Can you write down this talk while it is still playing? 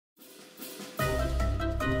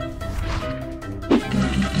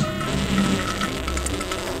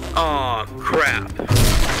Aw, crap.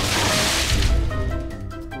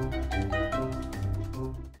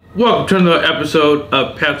 Welcome to another episode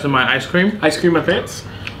of Pants in My Ice Cream. Ice cream my pants.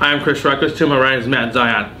 I am Chris Wreckless. To my right is Matt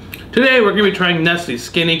Zion. Today we're going to be trying Nestle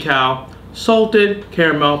Skinny Cow Salted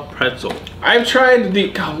Caramel Pretzel. I've tried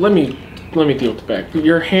the, God, let me deal with the back.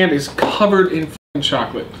 Your hand is covered in f***ing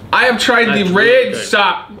chocolate. I have tried the red,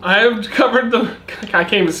 stop. I have covered the, I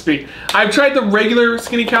can't even speak. I've tried the regular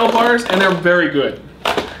Skinny Cow bars and they're very good.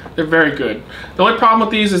 They're very good. The only problem with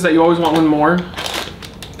these is that you always want one more.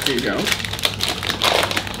 Here you go.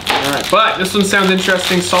 Alright, but this one sounds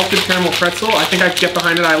interesting. Salted caramel pretzel. I think I can get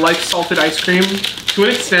behind it. I like salted ice cream to an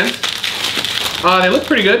extent. They look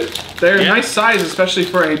pretty good. They're a nice size, especially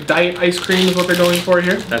for a diet ice cream is what they're going for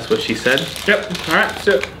here. That's what she said. Yep. Alright, let's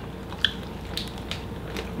do it.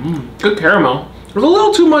 Good caramel. There's a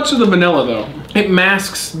little too much of the vanilla though. It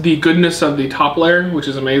masks the goodness of the top layer, which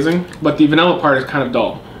is amazing, but the vanilla part is kind of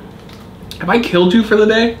dull. Have I killed you for the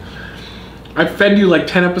day? I fed you like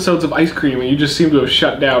 10 episodes of ice cream and you just seem to have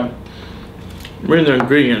shut down. Where's the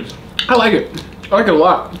ingredients? I like it. I like it a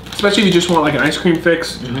lot. Especially if you just want like an ice cream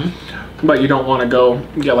fix, but you don't want to go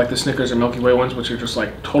get like the Snickers or Milky Way ones, which are just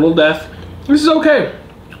like total death. This is okay.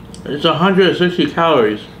 It's 160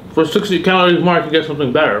 calories. For 60 calories more, I could get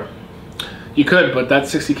something better. You could, but that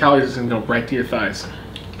 60 calories is going to go right to your thighs.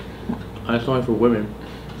 That's only for women.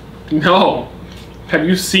 No. Have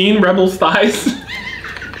you seen Rebel's thighs?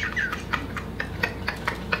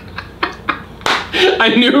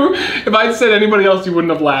 I knew if I'd said anybody else, you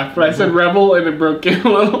wouldn't have laughed, but I said Rebel and it broke in a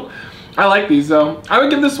little. I like these though. I would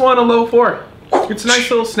give this one a low 4. It's a nice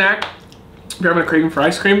little snack. If you're having a craving for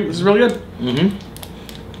ice cream, this is really good.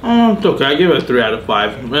 It's okay. I give it a 3 out of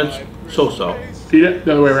 5. That's so-so. Eat it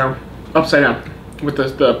the other way around. Upside down. With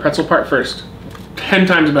the pretzel part first. 10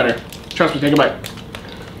 times better. Trust me, take a bite.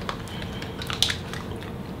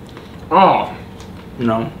 Oh.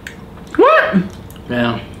 No. What?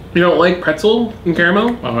 Yeah. You don't like pretzel and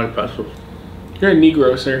caramel? I like pretzels. You're a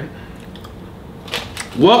Negro, sir.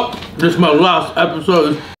 Well, this is my last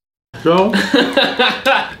episode. So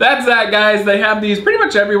that's that, guys. They have these pretty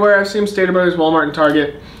much everywhere. I've seen them Stater Brothers, Walmart, and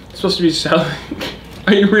Target. It's supposed to be selling.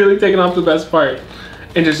 Are you really taking off the best part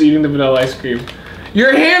and just eating the vanilla ice cream?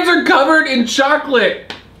 Your hands are covered in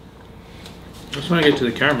chocolate. I just want to get to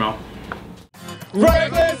the caramel.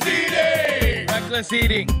 Reckless eating! Reckless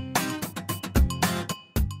eating!